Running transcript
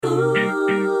Hello,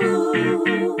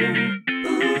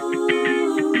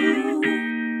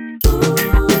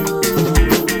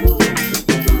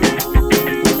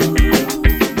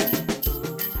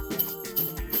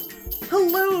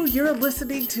 you're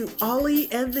listening to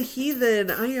Ollie and the Heathen.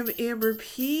 I am Amber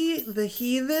P., the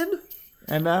Heathen.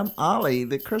 And I'm Ollie,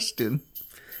 the Christian.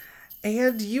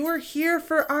 And you are here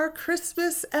for our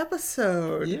Christmas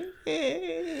episode.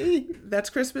 Yay! That's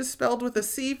Christmas spelled with a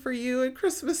C for you and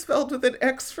Christmas spelled with an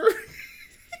X for me.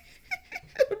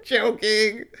 I'm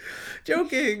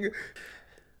joking.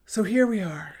 So here we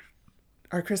are,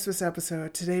 our Christmas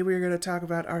episode. Today we are going to talk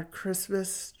about our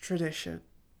Christmas tradition.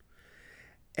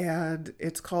 And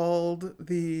it's called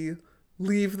the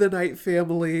Leave the Night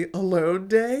Family Alone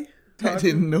Day. I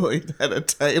didn't know it had a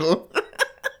title.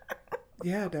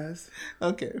 Yeah, it does.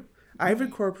 Okay. I've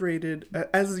incorporated,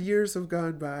 as years have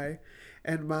gone by,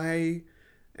 and my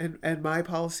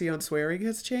policy on swearing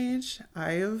has changed,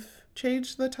 I have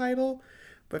changed the title.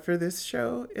 But for this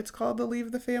show, it's called the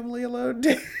Leave the Family Alone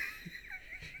Day.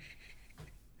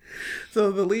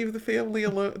 So the Leave the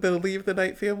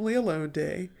Night Family Alone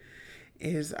Day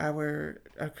is our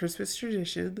Christmas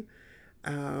tradition.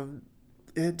 And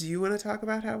do you want to talk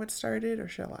about how it started, or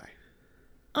shall I?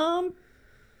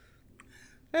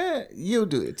 You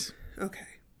do it. Okay.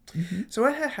 Mm-hmm. So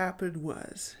what had happened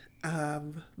was,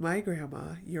 my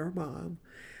grandma, your mom,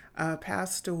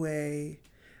 passed away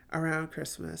around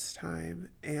Christmas time,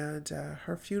 and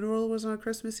her funeral was on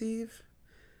Christmas Eve.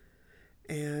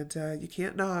 And you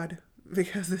can't nod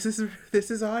because this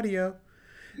is audio.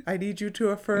 I need you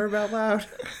to affirm out loud.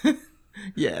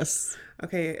 Yes.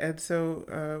 Okay, and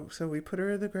so we put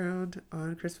her in the ground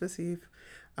on Christmas Eve.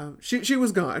 She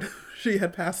was gone. She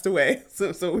had passed away.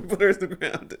 So we put her in the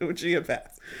ground when she had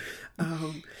passed.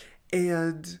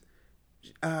 And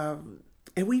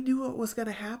we knew what was going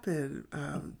to happen.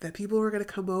 That people were going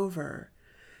to come over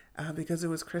because it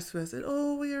was Christmas. And,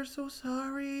 oh, we are so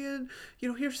sorry. And,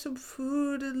 here's some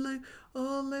food. And,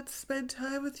 let's spend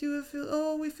time with you.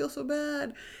 We feel so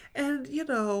bad. And,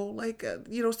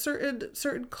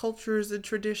 certain cultures and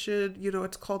tradition,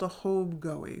 it's called a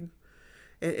homegoing.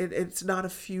 It's not a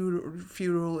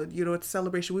funeral, it's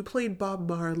celebration. We played Bob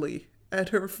Marley at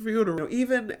her funeral.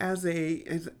 Even as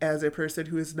a person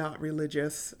who is not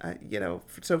religious,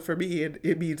 so for me,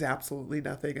 it means absolutely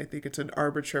nothing. I think it's an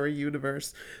arbitrary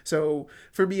universe. So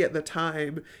for me at the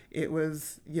time, it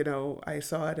was, I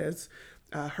saw it as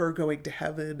her going to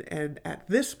heaven. And at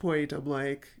this point, I'm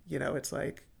like, it's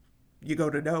like you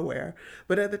go to nowhere.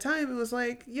 But at the time, it was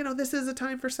like, this is a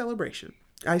time for celebration.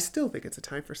 I still think it's a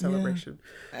time for celebration.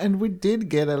 Yeah. And we did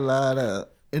get a lot of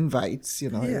invites, Yeah.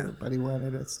 Everybody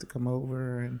wanted us to come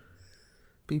over, and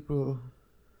people,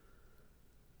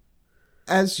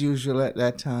 as usual at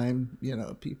that time,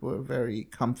 people were very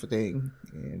comforting,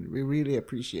 and we really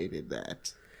appreciated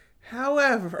that.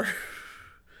 However,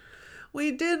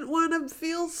 we didn't want to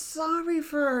feel sorry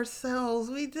for ourselves.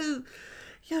 We didn't,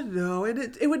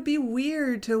 and it would be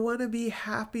weird to want to be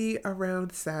happy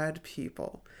around sad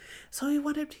people. So we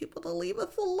wanted people to leave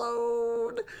us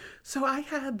alone. So I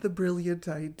had the brilliant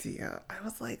idea. I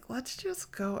was like, let's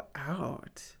just go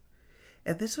out.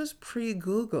 And this was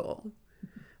pre-Google.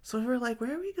 So we were like,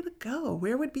 where are we going to go?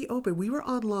 Where would be open? We were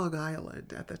on Long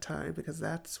Island at the time because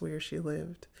that's where she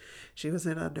lived. She was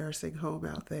in a nursing home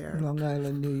out there. Long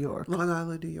Island, New York.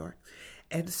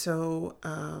 And so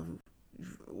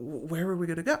where were we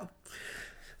going to go?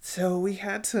 So we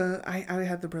had to, I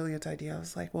had the brilliant idea. I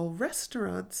was like, well,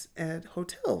 restaurants and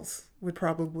hotels would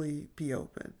probably be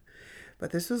open. But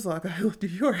this was Long Island, New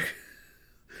York.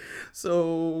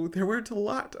 So there weren't a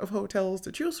lot of hotels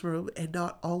to choose from, and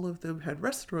not all of them had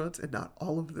restaurants, and not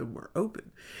all of them were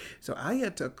open. So I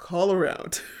had to call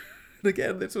around. And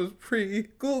again, this was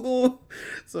pre-Google.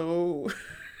 So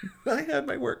I had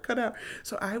my work cut out.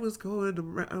 So I was going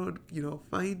around,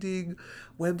 finding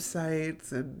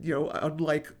websites and,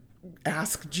 unlike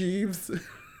Ask Jeeves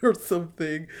or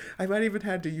something. I might even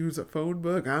had to use a phone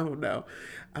book. I don't know.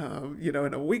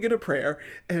 And a wing and a prayer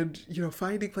and,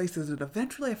 finding places. And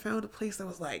eventually I found a place that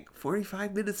was like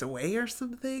 45 minutes away or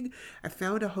something. I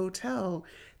found a hotel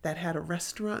that had a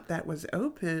restaurant that was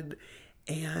open.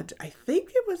 And I think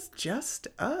it was just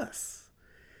us.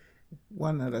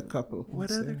 One other couple.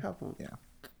 Yeah.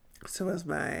 So it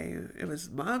was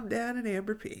Mom, Dad, and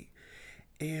Amber P.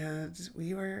 And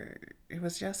it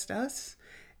was just us,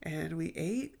 and we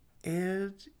ate,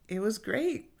 and it was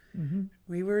great. Mm-hmm.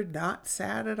 We were not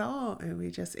sad at all, and we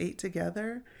just ate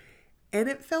together, and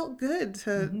it felt good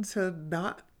to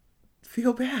not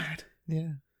feel bad.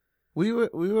 Yeah. We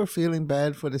were feeling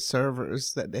bad for the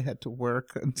servers that they had to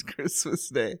work on Christmas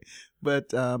Day,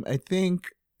 but I think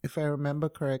if I remember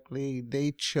correctly,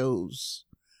 they chose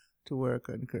to work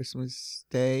on Christmas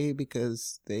Day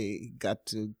because they got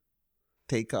to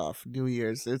take off New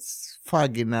Year's. It's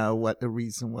foggy now what the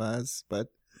reason was, but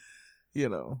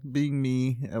being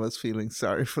me, I was feeling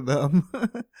sorry for them.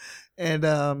 And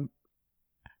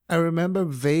I remember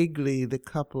vaguely the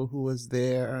couple who was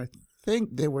there. I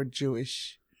think they were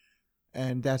Jewish,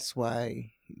 and that's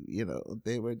why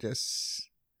they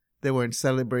weren't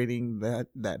celebrating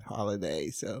that holiday.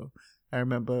 So I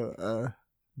remember a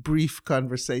brief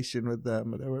conversation with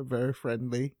them. They were very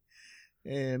friendly,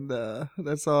 and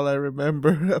that's all I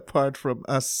remember apart from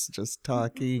us just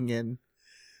talking and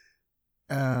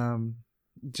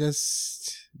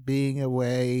just being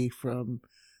away from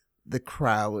the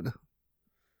crowd,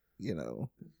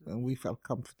 and we felt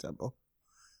comfortable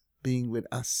being with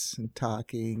us and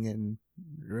talking and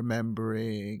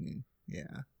remembering.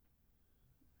 Yeah.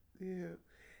 Yeah.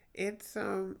 It's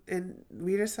and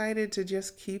we decided to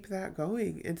just keep that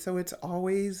going. And so it's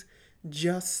always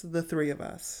just the three of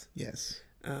us. Yes.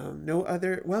 No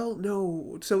other, well,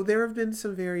 no. So there have been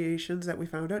some variations that we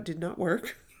found out did not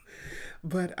work.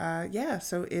 But yeah,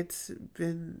 so it's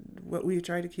been what we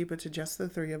try to keep it to just the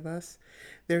three of us.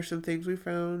 There's some things we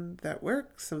found that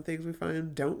work, some things we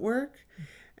find don't work,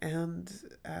 and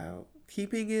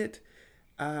keeping it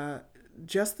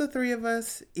just the three of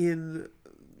us in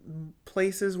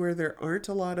places where there aren't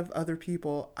a lot of other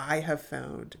people, I have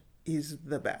found is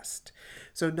the best.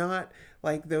 So not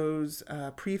like those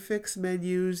prefix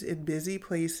menus in busy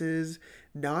places,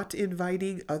 not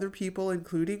inviting other people,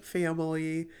 including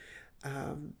family.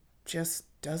 Just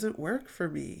doesn't work for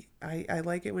me. I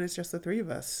like it when it's just the three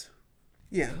of us.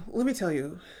 Yeah, let me tell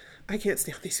you, I can't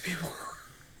stand these people.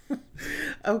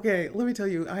 Okay, let me tell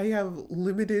you, I have a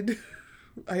limited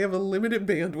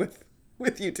bandwidth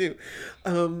with you too.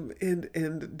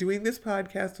 And doing this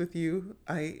podcast with you,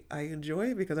 I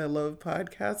enjoy because I love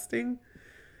podcasting.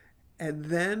 And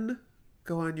then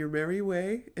go on your merry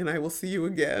way, and I will see you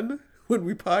again when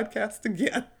we podcast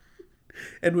again.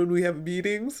 And when we have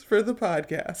meetings for the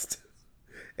podcast.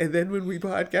 And then when we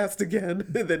podcast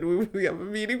again, and then we have a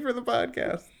meeting for the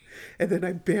podcast. And then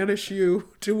I banish you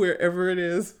to wherever it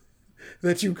is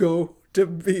that you go to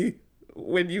be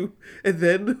and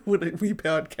then when we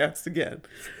podcast again.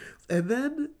 And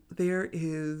then there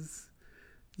is,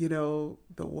 the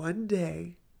one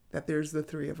day that there's the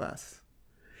three of us.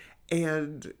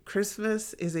 And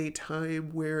Christmas is a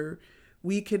time where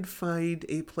we can find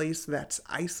a place that's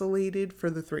isolated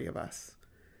for the three of us.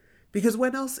 Because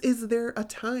when else is there a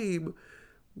time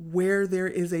where there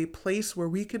is a place where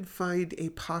we can find a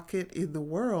pocket in the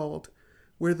world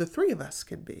where the three of us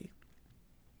can be?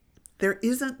 There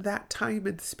isn't that time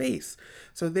and space.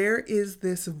 So there is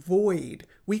this void.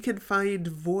 We can find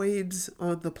voids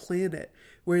on the planet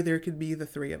where there can be the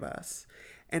three of us.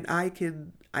 And I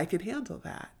can handle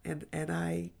that, and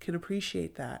I can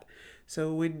appreciate that.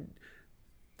 So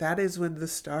that is when the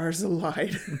stars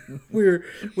align, where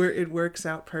it works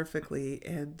out perfectly,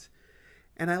 and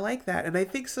I like that. And I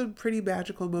think some pretty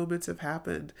magical moments have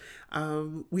happened.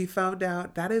 We found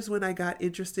out that is when I got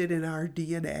interested in our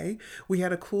DNA. We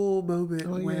had a cool moment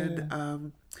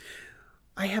when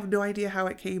I have no idea how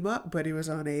it came up, but it was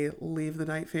on a Leave the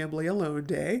Night Family Alone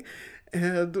day.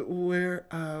 And where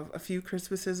a few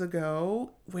Christmases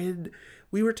ago, when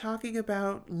we were talking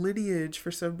about lineage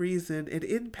for some reason, and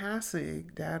in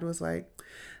passing, Dad was like,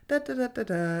 da da da da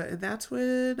da, and that's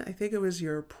when I think it was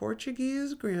your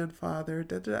Portuguese grandfather.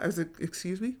 Da, da, da. I was like,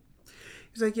 excuse me?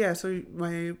 He's like, yeah, so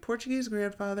my Portuguese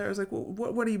grandfather. I was like, well,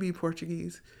 what do you mean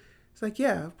Portuguese? He's like,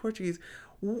 yeah, Portuguese.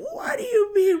 What do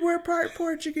you mean we're part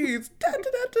Portuguese? Da, da,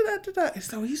 da, da, da, da. And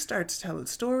so he starts telling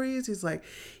stories. He's like,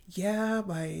 yeah,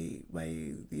 my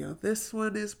this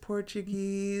one is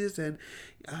Portuguese, and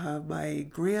my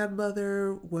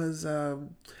grandmother was a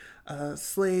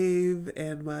slave,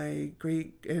 and my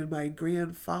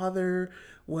grandfather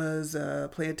was a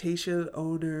plantation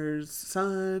owner's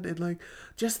son, and like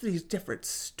just these different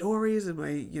stories. And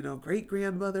my great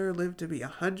grandmother lived to be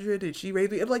 100, and she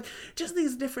raised me, and like just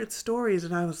these different stories.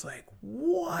 And I was like,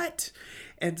 what?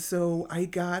 And so I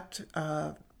got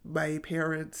my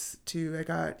parents I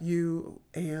got you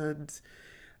and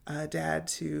Dad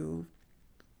to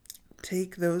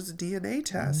take those DNA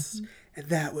tests. Mm-hmm. And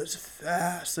that was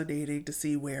fascinating to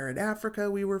see where in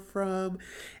Africa we were from.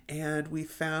 And we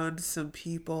found some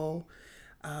people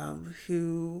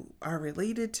who are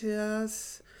related to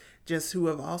us, just who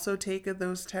have also taken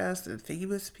those tests, and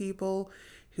famous people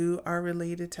who are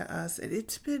related to us. And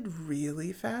it's been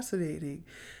really fascinating.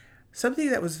 Something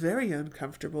that was very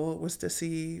uncomfortable was to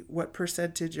see what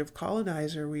percentage of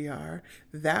colonizer we are.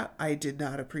 That I did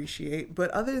not appreciate. But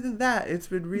other than that, it's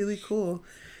been really cool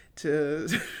to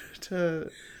to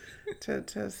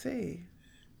to see.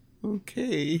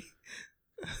 Okay.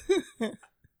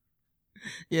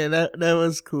 Yeah, that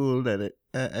was cool that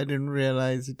I didn't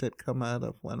realize it had come out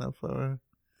of one of our.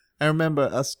 I remember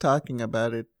us talking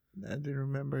about it. I didn't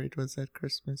remember it was at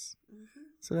Christmas.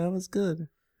 So that was good.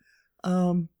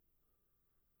 Um,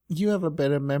 you have a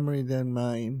better memory than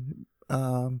mine.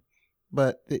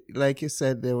 But like you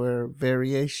said, there were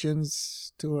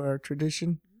variations to our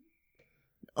tradition.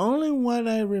 Only one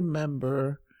I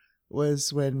remember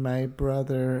was when my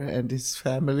brother and his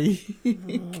family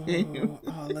came.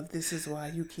 Oh, all of this is why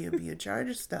you can't be in charge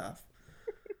of stuff.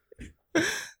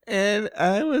 And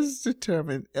I was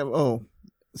determined. Oh,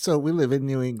 so we live in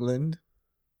New England,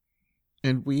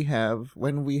 and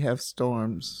when we have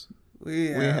storms, We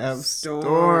we have have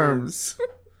storms. storms.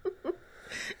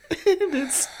 And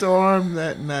it stormed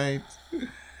that night.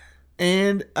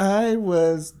 And I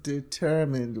was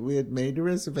determined. We had made a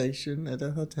reservation at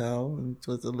a hotel, and it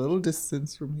was a little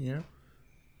distance from here.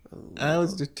 I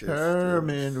was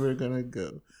determined we're going to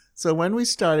go. So when we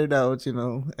started out,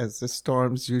 as the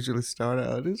storms usually start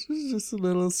out, it was just a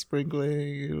little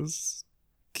sprinkling. It was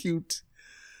cute.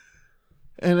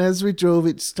 And as we drove,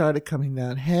 it started coming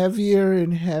down heavier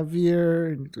and heavier,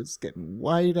 and it was getting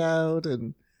white out,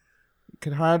 and you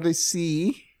could hardly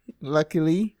see.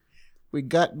 Luckily, we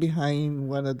got behind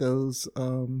one of those,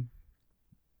 what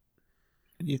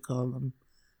do you call them?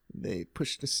 They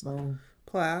push the snow.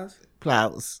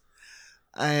 Plows.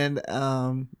 And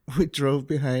we drove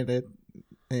behind it,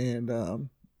 and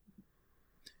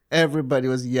everybody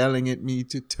was yelling at me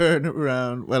to turn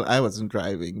around. Well, I wasn't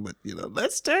driving, but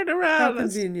let's turn around. How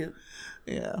convenient.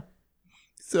 Yeah.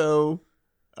 So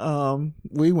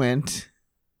we went.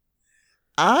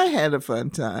 I had a fun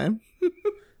time.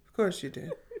 Of course you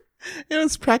did. It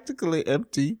was practically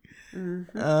empty.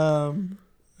 Mm-hmm.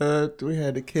 But we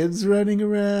had the kids running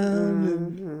around,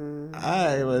 and Mm-hmm.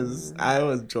 I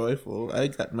was joyful. I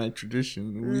got my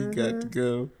tradition. We got to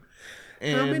go.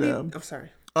 And How many? Sorry.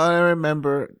 all I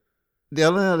remember, the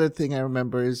only other thing I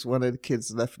remember is one of the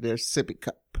kids left their sippy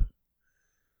cup.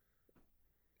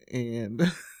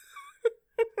 And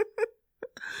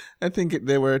I think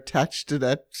they were attached to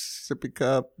that sippy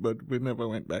cup, but we never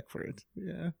went back for it.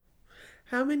 Yeah.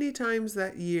 How many times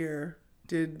that year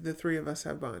did the three of us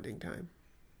have bonding time?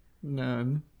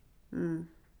 None.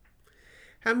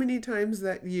 How many times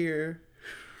that year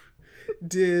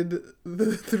did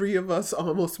the three of us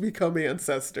almost become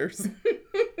ancestors?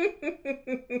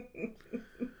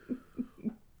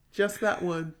 Just that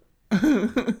one.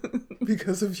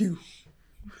 Because of you.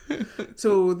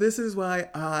 So this is why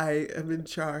I am in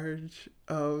charge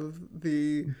of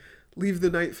the Leave the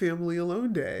Night Family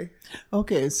Alone Day.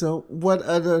 Okay, so what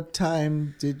other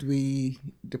time did we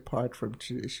depart from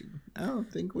tradition? I don't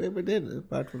think we ever did,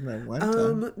 apart from that one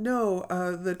time. No,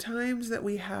 the times that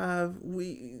we have,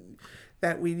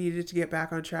 that we needed to get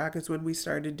back on track is when we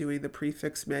started doing the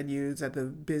prefix menus at the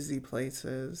busy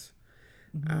places.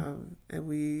 And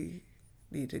we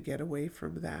need to get away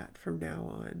from that from now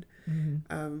on.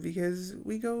 Because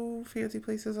we go fancy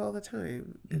places all the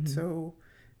time. And so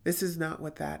this is not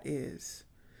what that is.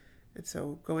 And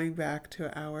so going back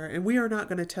to and we are not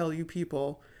going to tell you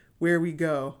people where we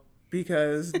go,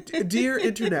 because dear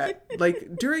internet,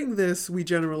 like during this, we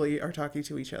generally are talking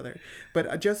to each other.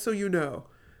 But just so you know,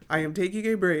 I am taking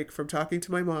a break from talking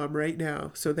to my mom right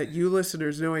now so that you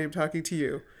listeners know I am talking to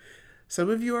you. Some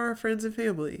of you are our friends and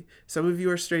family. Some of you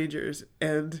are strangers.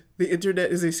 And the internet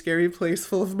is a scary place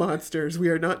full of monsters. We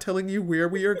are not telling you where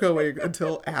we are going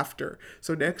until after.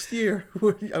 So next year,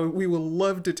 we will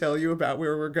love to tell you about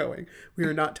where we're going. We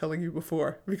are not telling you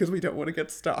before because we don't want to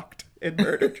get stalked and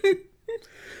murdered.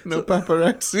 No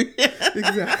paparazzi.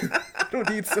 Exactly. I don't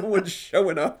need someone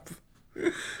showing up.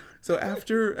 So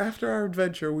after our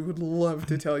adventure, we would love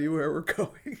to tell you where we're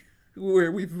going,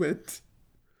 where we've went.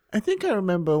 I think I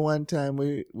remember one time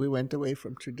we went away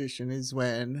from tradition is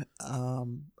when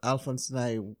Alphonse and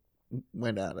I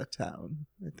went out of town.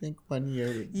 I think one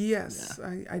year. Yes,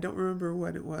 yeah. I don't remember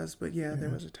what it was, but yeah, there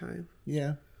was a time.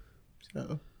 Yeah.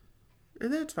 So.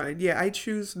 And that's fine. Yeah, I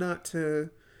choose not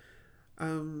to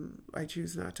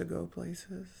go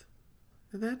places.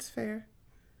 And that's fair.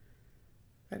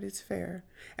 That is fair.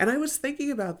 And I was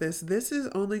thinking about this. This is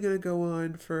only going to go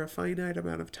on for a finite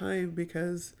amount of time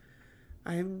because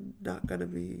I'm not going to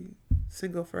be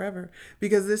single forever,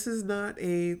 because this is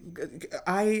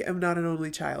I am not an only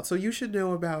child. So you should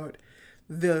know about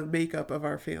the makeup of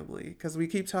our family, because we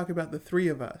keep talking about the three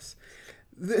of us.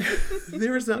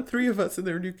 There is not three of us in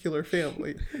their nuclear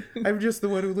family. I'm just the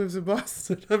one who lives in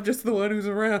Boston. I'm just the one who's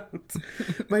around.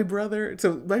 My brother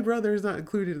is not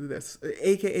included in this,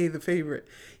 aka the favorite.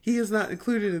 He is not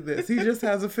included in this. He just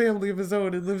has a family of his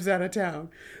own and lives out of town.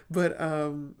 But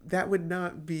that would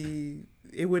not be.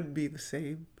 It wouldn't be the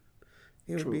same.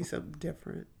 It would be something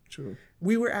different. True.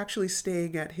 We were actually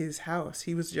staying at his house.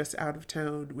 He was just out of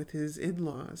town with his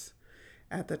in-laws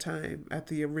at the time, at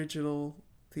the original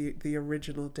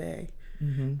day.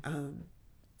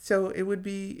 So it would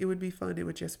be fun. It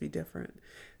would just be different.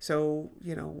 So,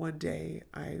 one day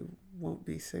I won't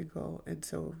be single, and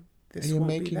so this won't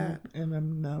be that. Are you making an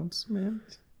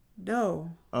announcement?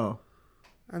 No. Oh.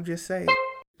 I'm just saying.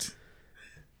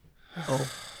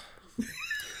 Oh.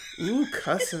 Ooh,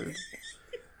 cussing.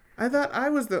 I thought I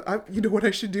was you know what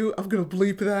I should do? I'm going to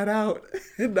bleep that out.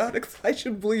 I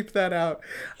should bleep that out.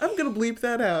 I'm going to bleep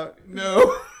that out.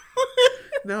 No.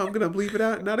 No, I'm going to bleep it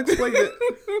out and not explain it.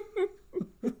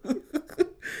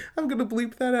 I'm going to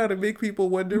bleep that out and make people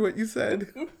wonder what you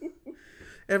said.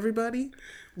 Everybody,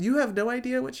 you have no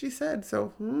idea what she said,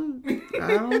 so I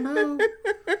don't know.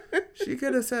 She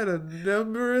could have said a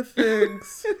number of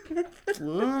things.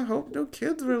 Well, I hope no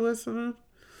kids were listening.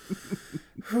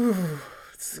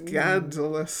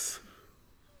 Scandalous.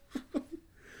 Okay.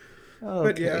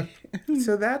 But yeah,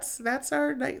 so that's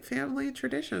our night family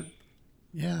tradition.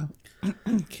 Yeah.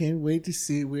 Can't wait to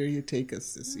see where you take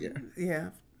us this year. Yeah.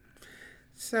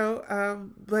 So,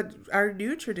 but our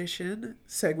new tradition,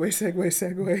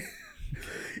 segue,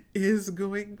 is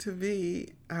going to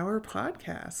be our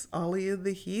podcast, Ollie and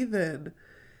the Heathen,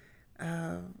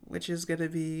 which is going to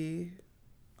be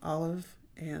Olive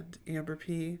and Amber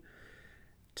P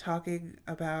talking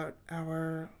about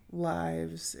our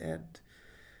lives and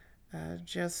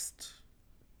just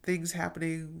things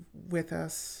happening with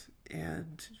us,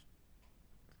 and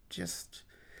just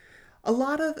a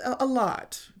lot,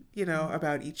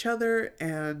 about each other,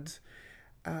 and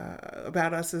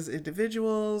about us as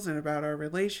individuals, and about our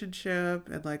relationship,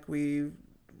 and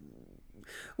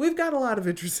we've got a lot of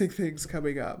interesting things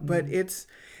coming up. But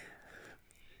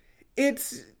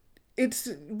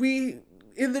we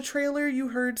in the trailer you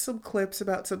heard some clips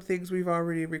about some things we've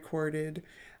already recorded.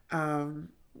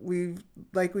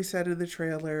 Like we said in the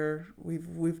trailer,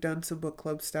 we've done some book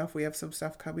club stuff. We have some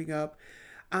stuff coming up.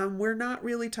 We're not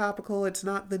really topical. It's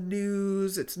not the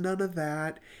news. It's none of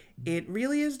that. It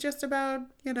really is just about,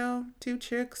 two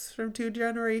chicks from two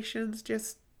generations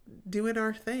just doing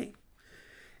our thing.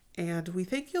 And we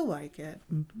think you'll like it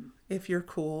if you're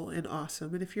cool and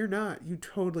awesome. And if you're not, you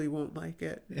totally won't like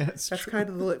it. Yeah, that's true. kind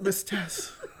of the litmus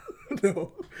test.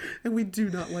 No. And we do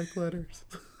not like letters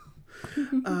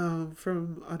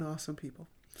from unawesome people.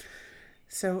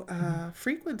 So,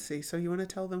 frequency. So you want to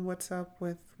tell them what's up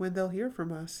with when they'll hear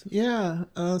from us? Yeah.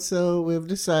 So we've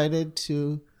decided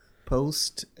to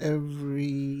post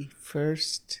every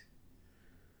first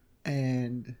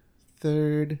and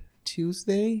third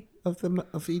Tuesday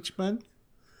of each month.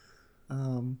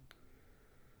 And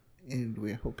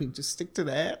we're hoping to stick to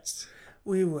that.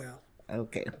 We will.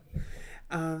 Okay.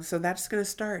 So that's going to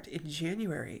start in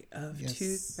January of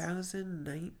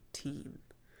 2019.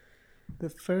 The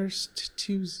first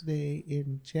Tuesday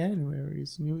in January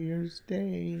is New Year's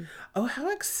Day. Oh,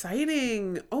 how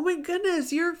exciting. Oh my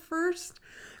goodness, oh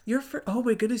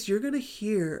my goodness, you're going to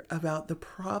hear about the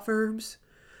Proverbs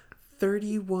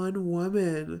 31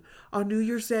 woman on New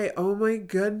Year's Day. Oh my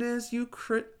goodness, you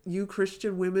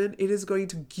Christian women, it is going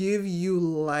to give you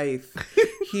life.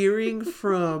 Hearing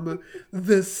from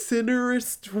the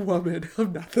sinnerest woman.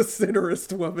 I'm not the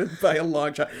sinnerest woman by a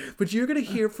long shot, but you're going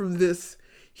to hear from this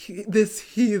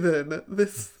heathen,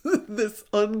 this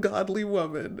ungodly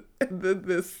woman, and then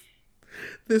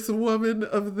this woman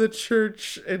of the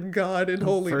church and God and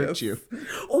holiness. You.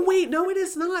 Oh wait, no, it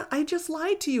is not. I just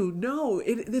lied to you. No,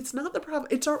 it's not the problem.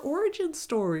 It's our origin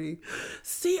story.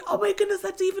 See, oh my goodness,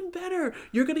 that's even better.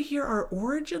 You're gonna hear our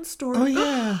origin story. Oh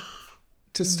yeah.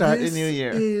 To start a new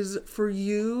year. This is for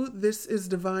you. This is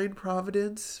divine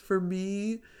providence. For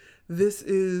me, this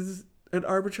is an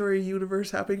arbitrary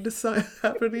universe happening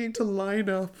to line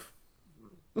up.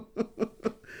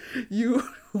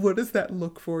 What does that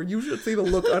look for? You should see the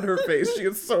look on her face. She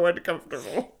is so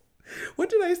uncomfortable. What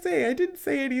did I say? I didn't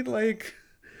say any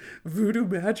voodoo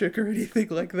magic or anything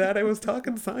like that. I was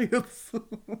talking science.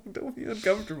 Don't be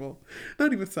uncomfortable.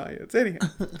 Not even science. Anyhow.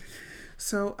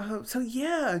 So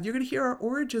yeah, you're going to hear our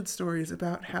origin stories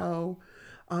about how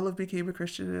Olive became a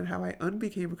Christian and how I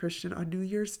unbecame a Christian on New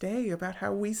Year's Day, about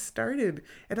how we started.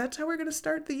 And that's how we're going to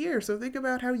start the year. So think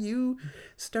about how you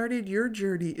started your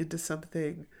journey into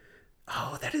something.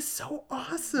 Oh, that is so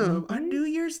awesome. On New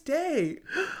Year's Day.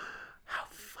 How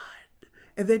fun.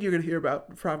 And then you're going to hear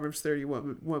about Proverbs 30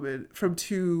 woman from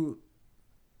two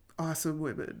awesome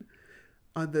women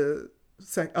on the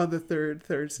third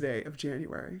Thursday of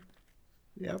January.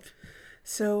 Yep.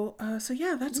 So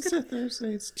yeah, that's It's good. a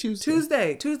Thursday. It's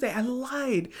Tuesday. Tuesday. I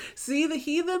lied. See, the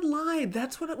heathen lied.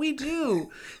 That's what we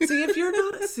do. See, if you're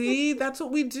not, see, that's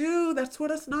what we do. That's what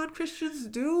us non-Christians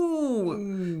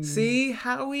do. See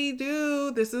how we do.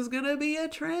 This is gonna be a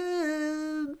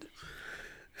trend.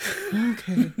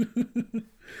 Okay.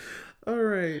 All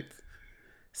right.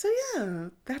 So yeah,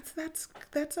 that's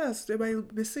us. Am I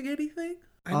missing anything?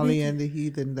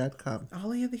 OllieandTheHeathen.com.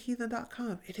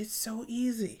 OllieandTheHeathen.com. It is so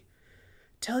easy.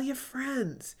 Tell your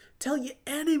friends. Tell your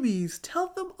enemies. Tell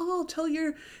them all. Tell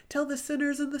the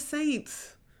sinners and the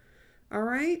saints. All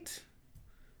right?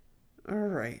 All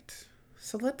right.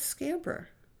 So let's scamper.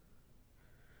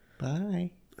 Bye.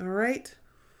 All right?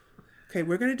 Okay,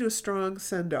 we're going to do a strong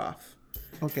send-off.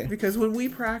 Okay. Because when we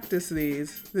practice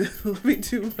these, let me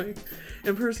do my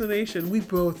impersonation. We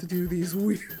both do these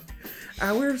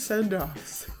our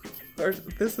send-offs.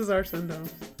 This is our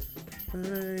send-off.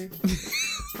 Bye.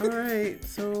 All right,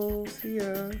 so see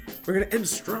ya. We're gonna end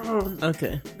strong.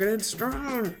 Okay. We're gonna end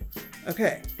strong.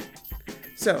 Okay.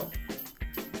 So,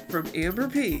 from Amber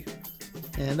P.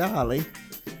 And Ollie.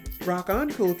 Rock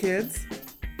on, cool kids.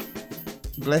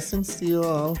 Blessings to you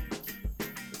all.